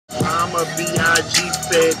I'm a VIG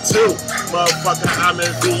fan too. Motherfucker, I'm a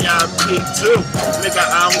VIP too. Nigga,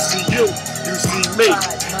 I don't see you. You see me.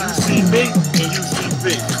 You see me and you see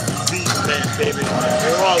me. Beat man, baby.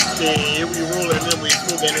 We're all staying. We rolling and we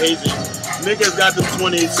smoking hazy. Niggas got the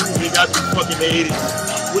 20s, we got the fucking 80s.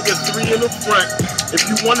 We got 3 in the front. If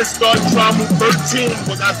you want to start trauma 13,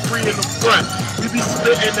 we got 3 in the front. We be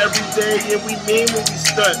spitting every day and we mean when we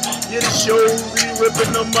stunt. Yeah, the shows, we be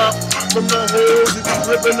ripping them up. From the holes, we be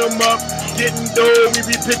ripping them up. Getting dough, we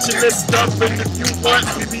be pitching this stuff. And if you want,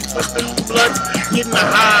 we be twisting blunts. Getting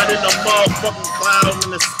high in the motherfucking cloud in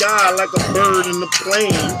the sky like a bird in the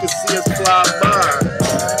plane. You can see us fly by.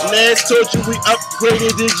 Last told you we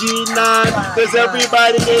upgraded to G9. Cause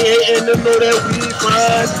everybody ain't hating to know that we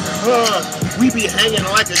fine. We be hanging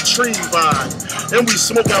like a tree vine. And we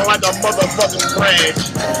smoking like a motherfucking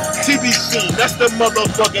branch. TBC, that's the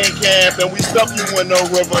motherfucking camp. And we stuff you in the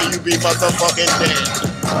river, you be motherfucking dead.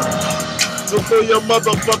 So fill your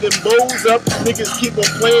motherfucking bowls up. Niggas keep on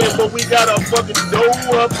playing, but we got our fucking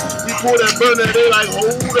dough up. We pull that burner, they like,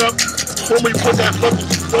 hold up. When we put that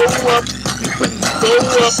fucking stove up, we put the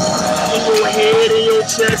stove up in your head, in your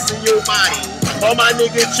chest, in your body. All my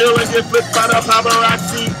niggas chillin', get flipped by the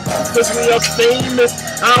paparazzi. Cause we are famous.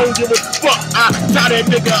 I don't give a fuck. I tie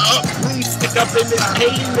that nigga up, broomstick up in his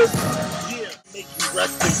anus. Yeah, make you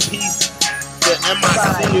rest in peace. The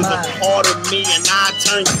MIC is a part of me, and I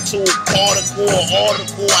turn you to a particle,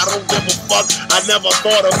 I don't give a fuck. I never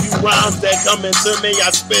thought of you rhymes that come into me. I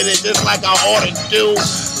spit it just like I ought to do.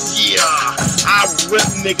 Yeah, I rip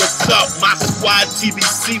niggas up. My squad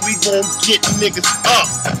TBC, we gon' get niggas up.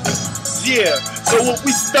 Yeah, so when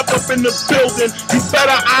we step up in the building, you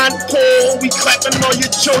better encore. We clapping on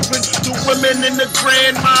your children, the women in the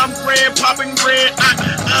grandmom, grandpopping grand. I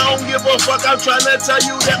don't give a fuck, I'm trying to tell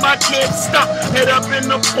you that my kids stop. Head up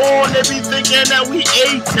in the porn, they be thinking that we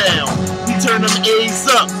A-town. We turn them A's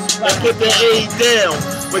up and put the A down.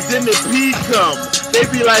 But then the P come, they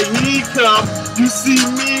be like, he come. You see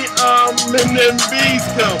me, and then B's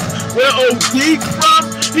come. Where OD from?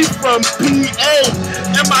 He from PA.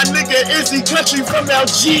 And my nigga Izzy Country from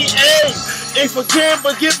LGA. If I can't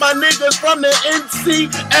forget my niggas from the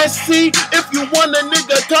NCSC. If you want a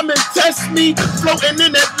nigga, come and test me. Floating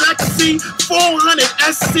in that Lexi, 400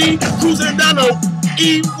 SC. Cruising down the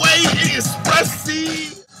E-way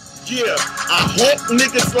Expressy. Yeah, I hope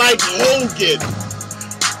niggas like Hogan.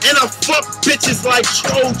 And I fuck bitches like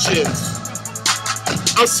Trojans.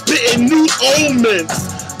 I'm spitting new omens.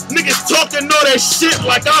 Niggas talking all that shit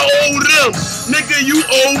like I owe them. Nigga, you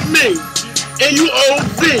owe me. And you owe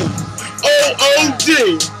me.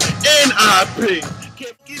 O-O-D. N-I-P.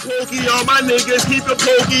 Keep pokey, all my niggas keep it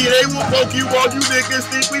pokey. They will poke you, all you niggas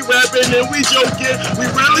think we rapping and we joking. We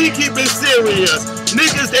really keep it serious.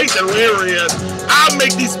 Niggas, they delirious. I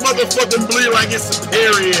make these motherfucking bleed like it's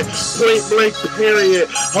superior. Point blank, period.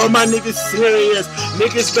 All my niggas serious.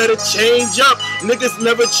 Niggas better change up. Niggas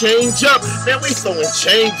never change up. Man, we throwing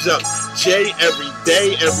change up. J every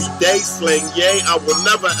day, slang yay. I will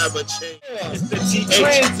never ever change. It's the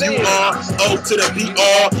T-H-U-R-O to the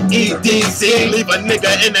B-R-E-D-Z. Leave a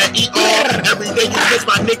nigga in the E-R. Every day you kiss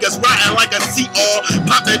my niggas riding like a C-R.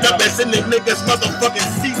 Popping up and sending niggas motherfucking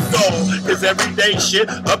seesaw. Cause every day shit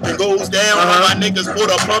up and goes down. All my niggas pull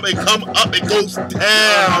the pump and come up and goes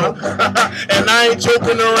down. And I ain't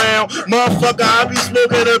joking around. Motherfucker, I be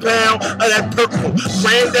smoking a pound of that purple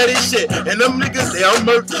granddaddy shit. And them niggas, they'll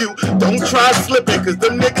murk you. Don't try slipping, cause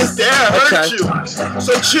them niggas, they'll hurt you.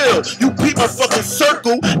 So chill, you peep a fucking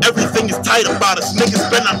circle. Everything is tight about us. Niggas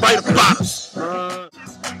better not write about us.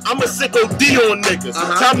 I'm a sick OD on niggas.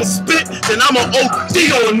 Time to spit, then I'm a OD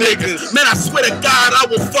on niggas. Man, I swear to God, I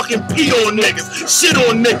will fucking pee on niggas. Shit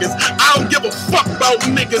on niggas. I don't give a fuck about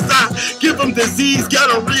niggas. I give them disease,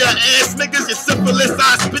 gonorrhea ass niggas. Your syphilis,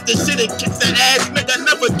 I spit the shit and kiss the ass nigga.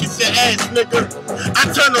 Never kiss your ass nigga. I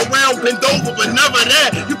turn around, bend over, but never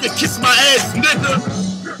that. You can kiss my ass nigga.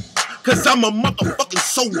 Cause I'm a motherfucking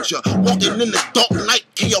soldier, walking in the dark night,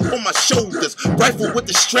 key up on my shoulders. Rifle with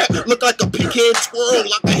the strap, look like a pecan twirl.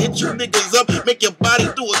 I can hit you niggas up, make your body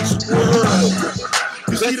do a twirl.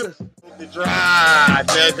 You see the drive,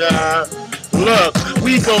 nigga. Look,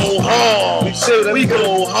 we go hard, we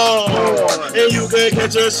go hard, and you can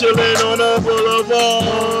catch us chillin' on the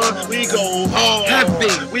boulevard. We go hard, heavy,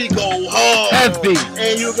 we go hard, heavy,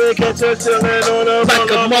 and you can catch us chillin' on the boulevard. Like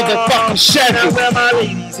a motherfucking Chevy. Now where my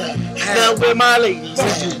ladies at? Now where my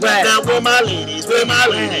ladies at? Now where my ladies? Where my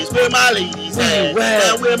ladies? Where my ladies at?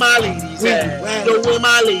 Now where my ladies at? Yo, where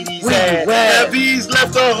my ladies at? Heavy's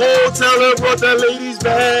left the hotel and brought the ladies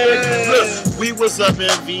back. Look, we was up in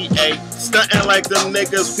VA. Stuntin' like them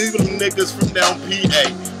niggas, we them niggas from down PA.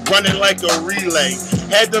 running like a relay.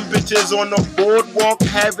 Had them bitches on the boardwalk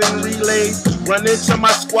having relays. Run into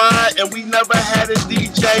my squad and we never had a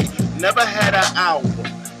DJ, never had an album,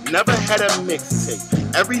 never had a mixtape.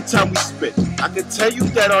 Every time we spit, I can tell you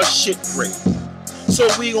that our shit great. So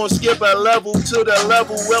we gon' skip a level to the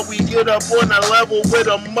level where we get up on a level with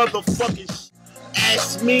a motherfucking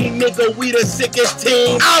Ask me, nigga, we the sickest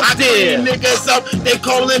team out there. I clean niggas up, they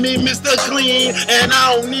calling me Mr. Clean, and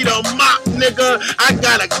I don't need a mop, nigga. I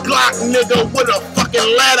got a Glock, nigga, with a fucking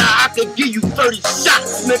ladder. I could give you 30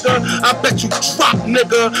 shots, nigga. I bet you drop,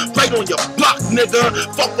 nigga, right on your block, nigga.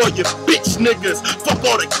 Fuck all your bitch niggas, fuck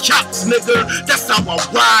all the cops, nigga. That's how I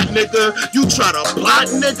ride, nigga. You try to block,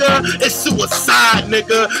 nigga, it's suicide,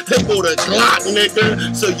 nigga. They go to Glock,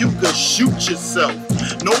 nigga, so you can shoot yourself.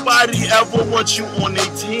 Nobody ever wants you on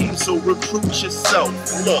their team, so recruit yourself.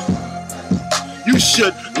 Look, you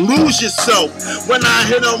should lose yourself. When I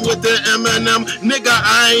hit them with the Eminem, nigga,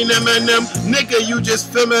 I ain't Eminem. Nigga, you just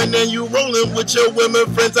feminine, you rolling with your women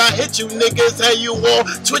friends. I hit you niggas, hey, you all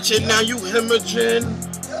twitching, now you hemorrhaging.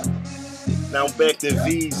 Now back to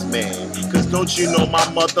V's, man, cause don't you know my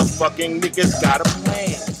motherfucking niggas got a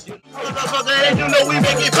plan. Motherfucker, and you know we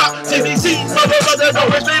make it pop. CDC, motherfucker,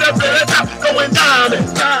 going straight up to the top. Going down,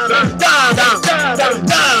 down, down, down, down, down,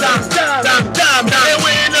 down, down, down. And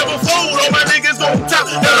we ain't never fold, all my niggas gon' top.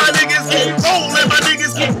 And my niggas keep rolling, my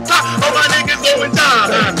niggas keep top. All my niggas going down,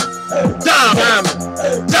 down, down,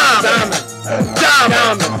 down,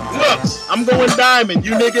 down. Look, I'm going diamond.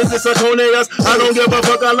 You niggas is Antonius. I don't give a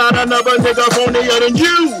fuck a lot. Another nigga phonier than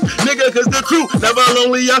you. Nigga, cause the crew never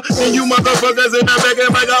lonelier than you motherfuckers in the back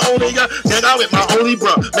and I got only ya. Nigga, with my only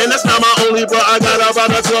bro. Man, that's not my only bro. I got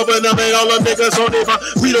about a 12 and them and all the niggas on it.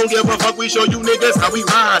 We don't give a fuck. We show you niggas how we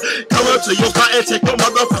ride. Come up to your spot and take your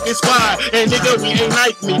motherfucking squad. And nigga, we ain't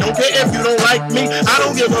like me. Don't care if you don't like me. I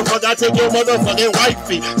don't give a fuck. I take your motherfucking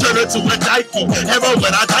wifey. Turn her to a dykey. Have her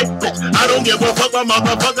when I type bitch. I don't give a fuck about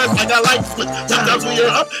motherfuckers. I got light switch. Sometimes we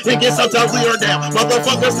are up and get sometimes we are down.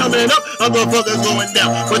 Motherfuckers coming up. Motherfuckers going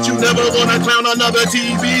down. But you never gonna clown another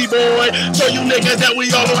TV boy. Show you niggas that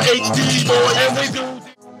we all on HD boy. And we do.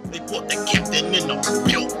 They put the captain in the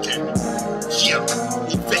building. Yeah,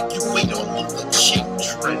 evacuate all of the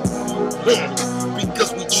children.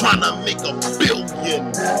 Because we tryna make a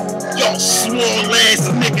billion. Y'all small ass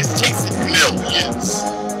niggas chasing millions.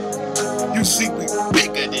 You see, we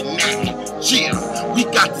bigger than that. Yeah, we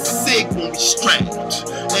got the sig when we strapped.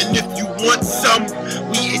 And if you want some,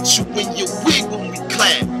 we hit you in your wig when we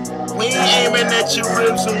clap. We ain't aiming at your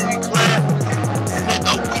ribs when we clap.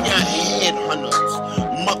 Nigga, we are headhunters,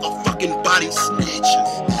 motherfucking body snatchers.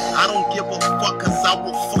 I don't give a fuck cause I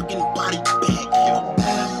will fucking body bag you.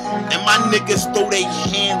 And my niggas throw their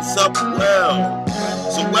hands up well.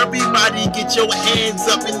 So everybody get your hands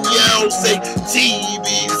up and yell, say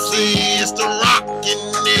TBC, it's the rock in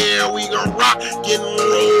there. We gon' rock and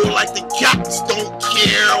roll like the cops don't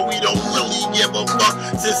care. We don't really give a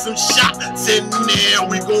fuck. Send some shots in there.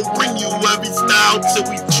 We gon' bring you every style till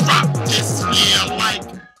we drop this year. Like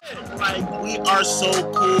we are so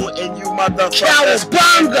cool and you motherfuckers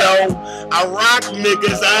bongo. I rock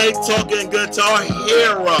niggas, I ain't talking Guitar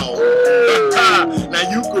Hero. Now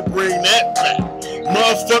you could bring that back.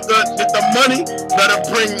 Motherfucker, with the money, better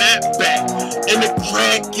bring that back. In the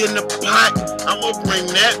crack, in the pot, I'ma bring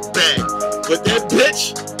that back. But that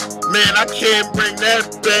bitch, man, I can't bring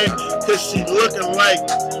that back, cause she looking like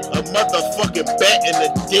a motherfucking bat in the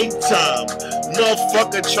daytime.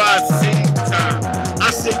 Motherfucker try to sing time. I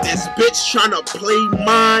said this bitch tryna play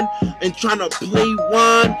mine and tryna play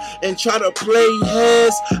wine and tryna play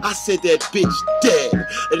hers. I said that bitch dead.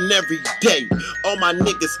 And every day, all my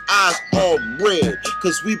niggas' eyes all red,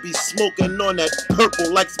 cause we be smoking on that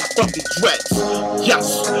purple like some fucking dreads.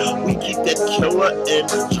 Yes, we keep that killer in,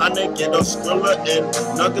 tryna get a skrilla in.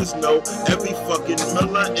 Nuggets know every fucking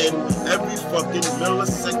miller in, every fucking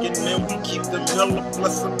millisecond, and we keep the miller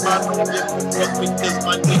plus a bottle. Fuck because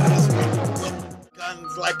my niggas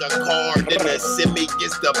guns like a car, then the semi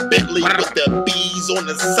gets the Bentley with the B's on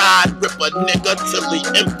the side, rip a nigga till he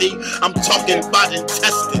empty. I'm talking about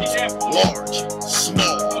intestines, large,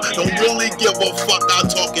 small, don't really give a fuck, I'm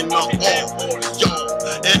talking to all y'all.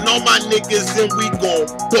 And all my niggas, then we gon'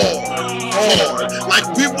 ball hard, like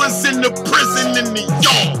we was in the prison in the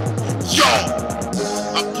yard, y'all.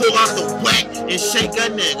 I pull out the whack and shake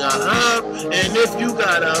a nigga up, and if you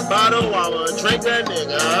got a bottle, I'ma drink a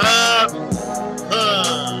nigga up.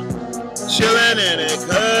 Chillin' in it,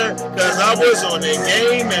 cause I was on the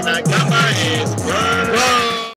game and I got my hands burned.